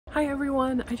Hi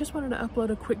everyone, I just wanted to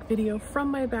upload a quick video from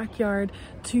my backyard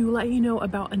to let you know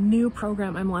about a new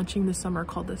program I'm launching this summer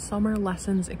called the Summer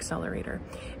Lessons Accelerator.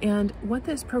 And what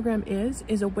this program is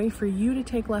a way for you to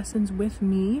take lessons with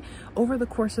me over the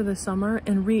course of the summer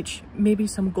and reach maybe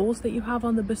some goals that you have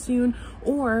on the bassoon,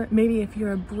 or maybe if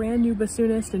you're a brand new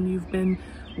bassoonist and you've been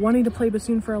wanting to play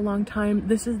bassoon for a long time,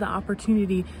 this is the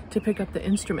opportunity to pick up the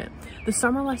instrument. The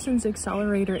Summer Lessons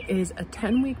Accelerator is a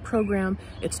 10-week program.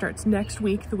 It starts next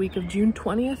week, the week of June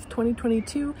 20th,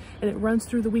 2022, and it runs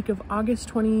through the week of August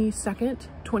 22nd,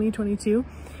 2022.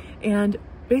 And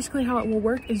basically how it will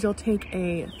work is you'll take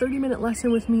a 30-minute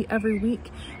lesson with me every week.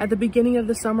 At the beginning of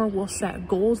the summer, we'll set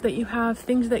goals that you have,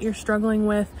 things that you're struggling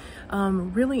with,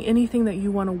 really anything that you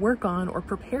want to work on or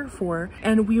prepare for,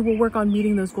 and we will work on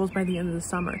meeting those goals by the end of the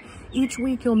summer. Each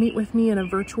week you'll meet with me in a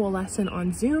virtual lesson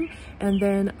on Zoom, and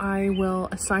then I will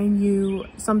assign you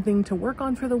something to work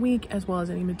on for the week, as well as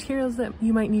any materials that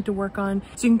you might need to work on.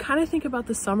 So you can kind of think about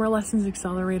the Summer Lessons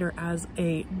Accelerator as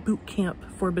a boot camp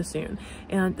for bassoon.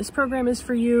 And this program is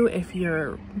for you if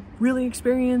you're really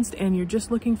experienced and you're just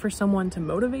looking for someone to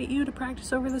motivate you to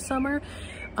practice over the summer,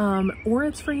 or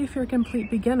it's for you if you're a complete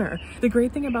beginner. The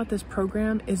great thing about this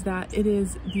program is that it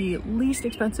is the least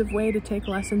expensive way to take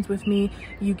lessons with me.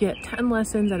 You get 10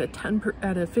 lessons at a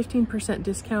 15%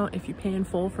 discount if you pay in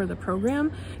full for the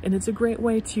program, and it's a great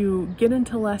way to get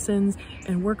into lessons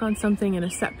and work on something in a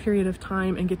set period of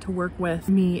time and get to work with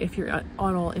me if you're at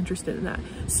all interested in that.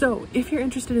 So if you're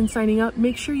interested in signing up,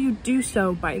 make sure you do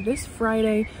so by this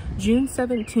Friday, June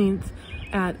 17th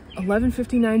at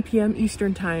 11:59 p.m.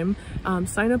 Eastern Time.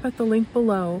 Sign up at the link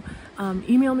below.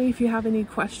 Email me if you have any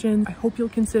questions. I hope you'll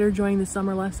consider joining the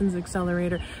Summer Lessons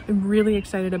Accelerator. I'm really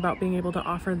excited about being able to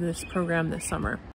offer this program this summer.